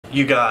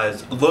You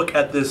guys, look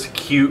at this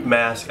cute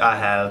mask I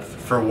have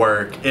for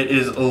work. It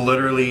is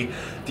literally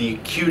the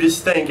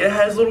cutest thing. It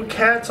has little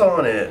cats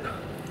on it.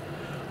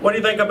 What do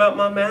you think about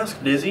my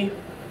mask, Dizzy?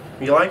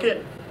 You like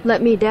it?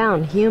 Let me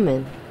down,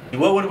 human.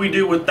 What would we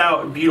do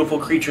without beautiful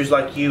creatures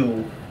like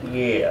you?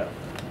 Yeah.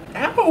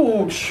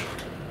 Ouch!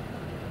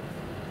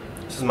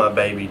 This is my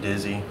baby,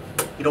 Dizzy.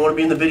 You don't want to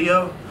be in the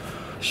video?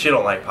 She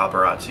don't like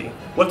paparazzi.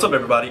 What's up,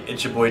 everybody?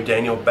 It's your boy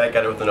Daniel, back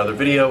at it with another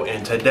video,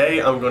 and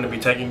today I'm going to be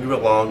taking you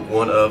along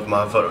one of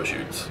my photo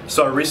shoots.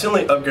 So I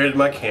recently upgraded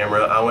my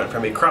camera. I went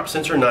from a crop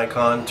sensor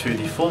Nikon to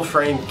the full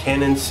frame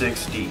Canon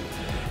 6D,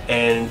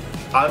 and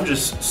I'm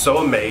just so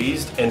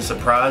amazed and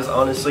surprised,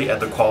 honestly, at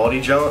the quality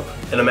jump.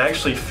 And I'm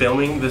actually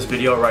filming this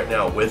video right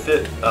now with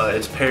it.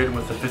 It's paired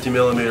with the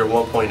 50mm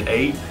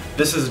 1.8.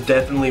 This is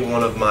definitely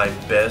one of my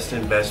best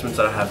investments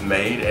that I have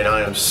made, and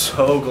I am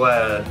so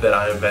glad that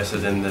I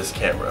invested in this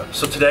camera.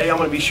 So today I'm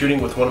going to be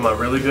shooting with one of my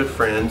really good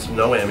friends,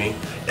 Noemi.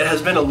 It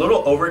has been a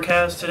little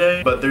overcast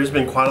today, but there's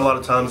been quite a lot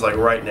of times like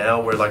right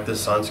now where like the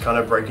sun's kind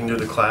of breaking through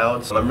the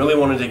clouds. I'm really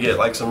wanting to get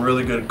like some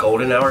really good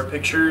golden hour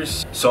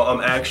pictures. So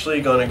I'm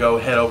actually going to go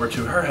head over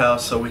to her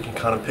house so we can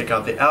kind of pick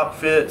out the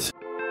outfits.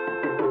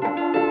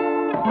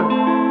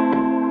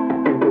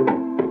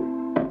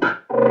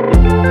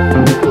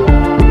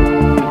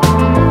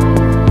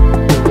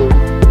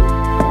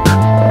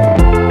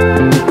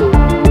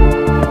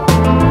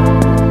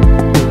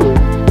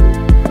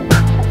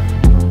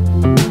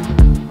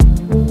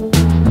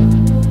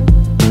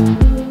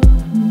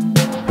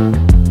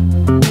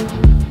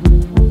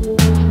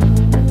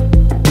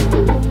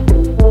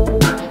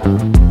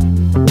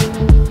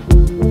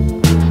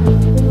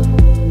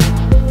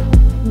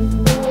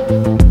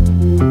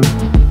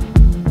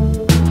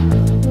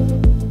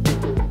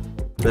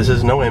 This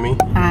is Noemi.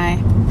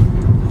 Hi.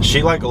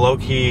 She like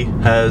low-key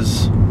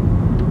has,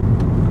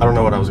 I don't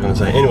know what I was gonna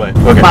say. Anyway,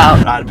 okay.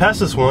 Wow. I passed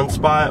this one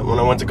spot when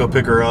I went to go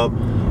pick her up,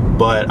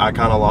 but I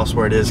kind of lost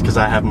where it is because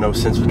I have no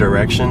sense of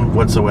direction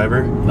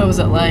whatsoever. What was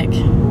it like?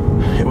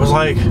 It was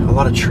like a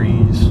lot of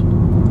trees,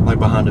 like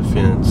behind a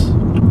fence.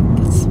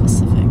 That's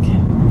specific.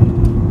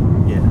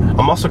 Yeah.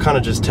 I'm also kind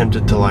of just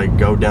tempted to like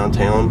go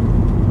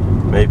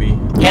downtown, maybe.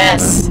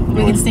 Yes.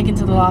 We can sneak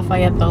into the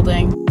Lafayette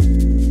building.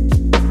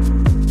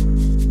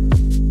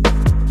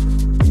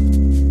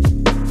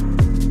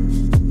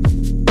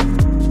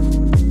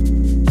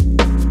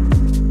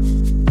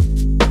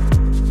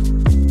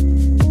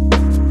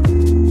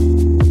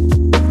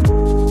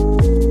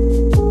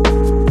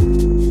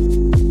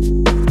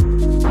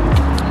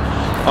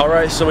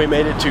 Alright, so we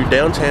made it to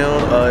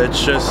downtown.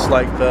 It's just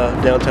like the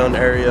downtown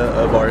area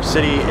of our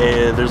city,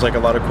 and there's like a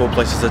lot of cool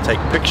places to take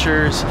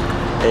pictures,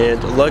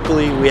 and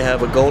luckily we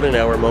have a golden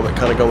hour moment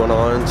kind of going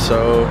on,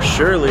 so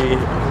surely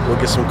we'll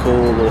get some cool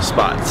little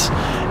spots.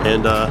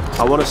 And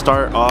I want to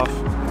start off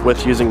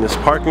with using this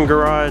parking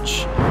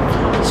garage,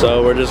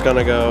 so we're just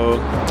gonna go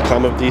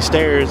climb up these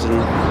stairs and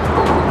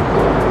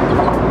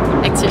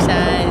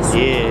Exercise.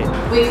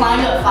 yeah. We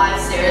climbed up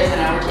 5 stairs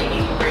and now we're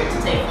taking a break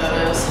to take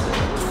photos.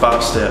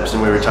 5 steps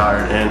and we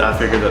retired, and I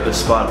figured that this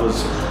spot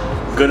was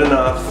good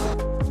enough.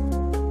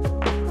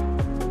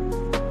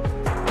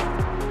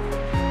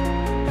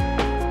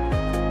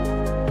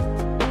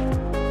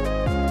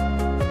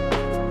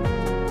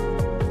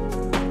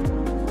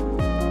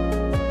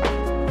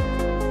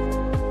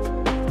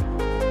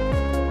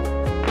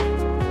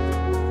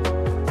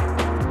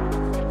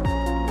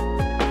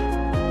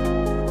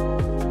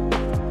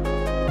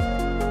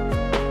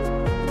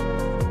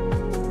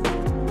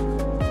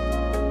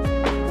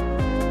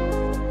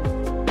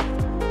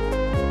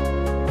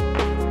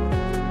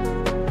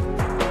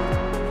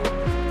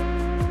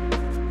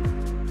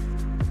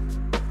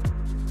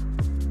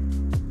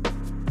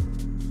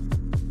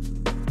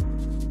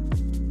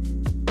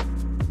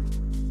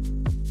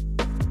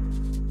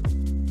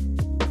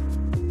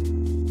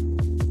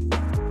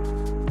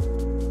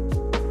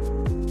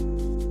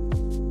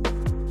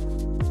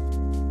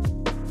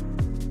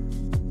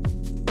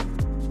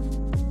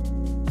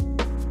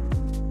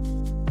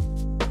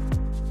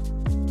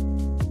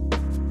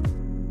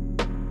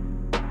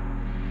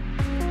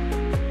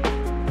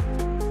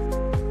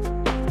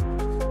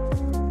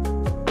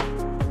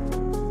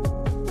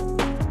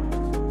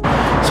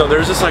 So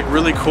there's this like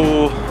really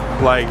cool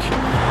like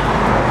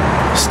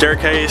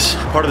staircase,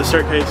 part of the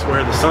staircase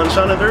where the sun's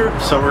shining through,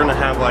 so we're gonna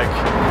have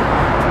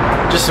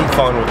like just some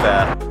fun with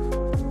that.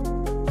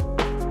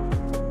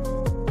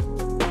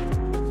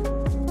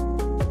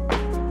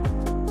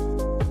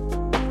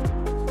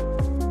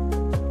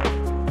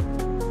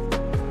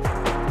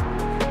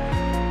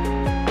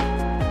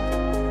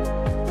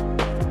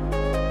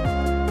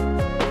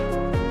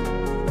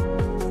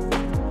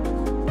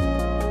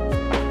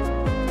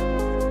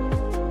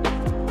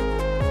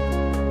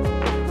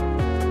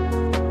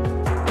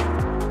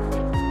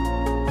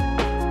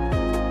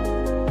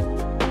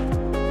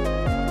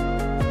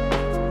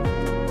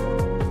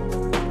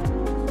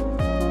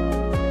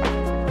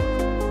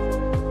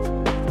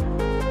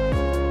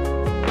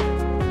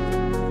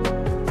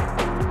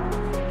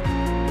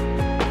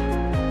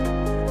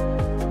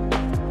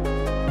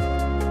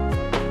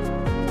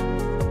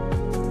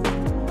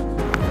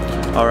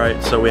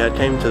 Alright, so we had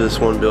came to this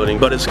one building,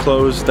 but it's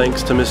closed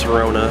thanks to Miss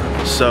Rona.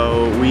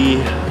 So we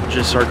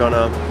just are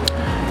gonna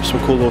do some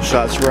cool little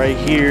shots right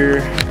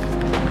here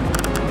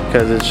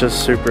because it's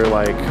just super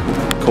like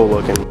cool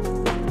looking.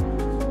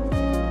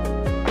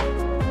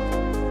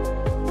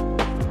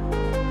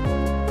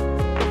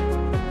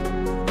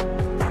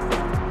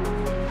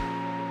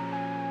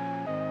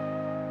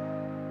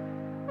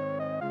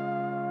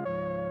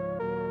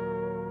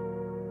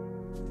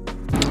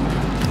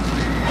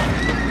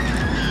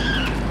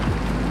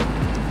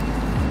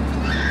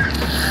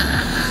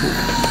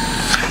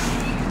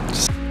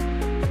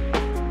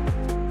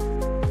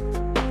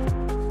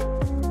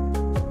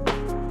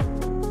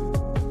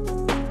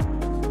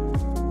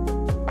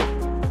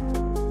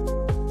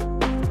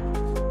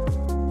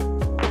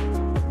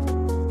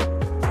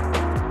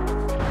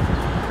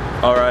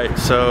 Alright,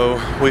 so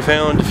we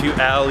found a few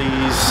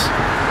alleys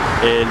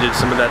and did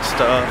some of that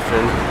stuff,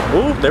 and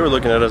oh, they were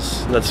looking at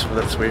us. That's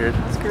weird.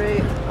 That's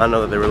great. I know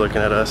that they were looking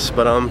at us,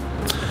 but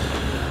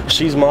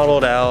she's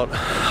modeled out.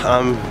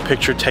 I'm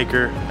picture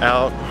taker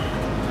out,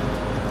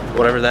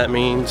 whatever that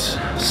means.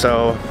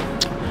 So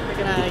we're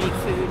gonna eat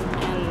food,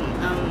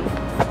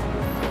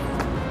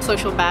 and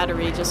social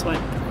battery just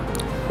went.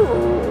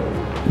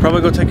 Probably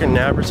go take a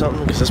nap or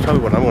something, because that's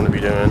probably what I'm going to be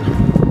doing.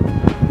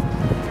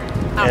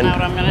 I don't know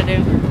what I'm gonna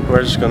do.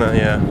 We're just gonna,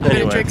 yeah. I'm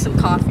gonna drink some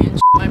coffee and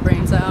my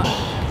brains out.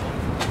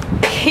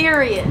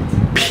 Period.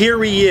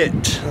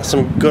 Period.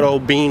 Some good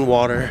old bean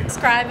water.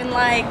 Subscribe and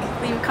like,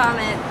 leave a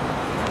comment.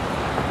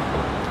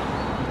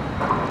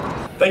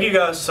 Thank you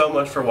guys so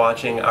much for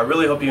watching. I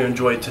really hope you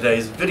enjoyed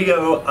today's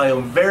video. I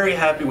am very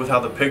happy with how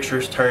the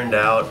pictures turned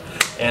out,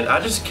 and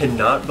I just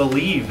cannot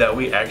believe that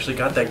we actually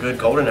got that good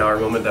golden hour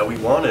moment that we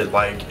wanted.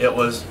 Like, it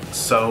was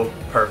so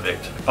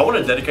perfect. I want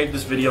to dedicate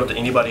this video to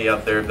anybody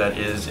out there that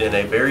is in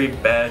a very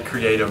bad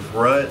creative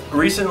rut.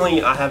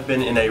 Recently, I have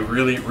been in a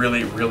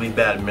really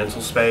bad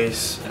mental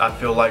space. I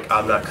feel like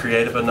I'm not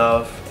creative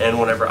enough, and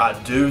whenever I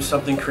do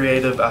something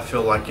creative, I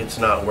feel like it's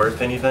not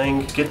worth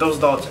anything. Get those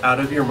thoughts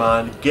out of your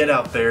mind. Get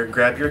out there,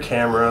 grab your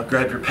camera,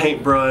 grab your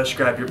paintbrush,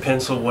 grab your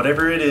pencil,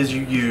 whatever it is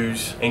you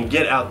use, and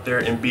get out there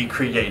and be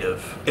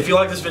creative. If you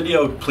like this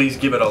video, please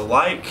give it a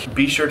like.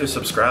 Be sure to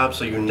subscribe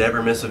so you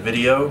never miss a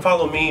video.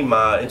 Follow me.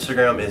 My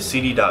Instagram is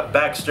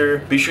cd.baxter.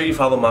 Be sure you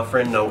follow my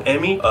friend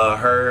Noemi.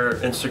 Her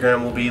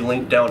Instagram will be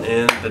linked down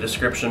in the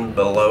description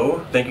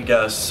below. Thank you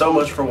guys so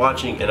much for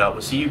watching, and I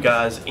will see you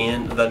guys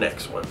in the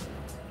next one.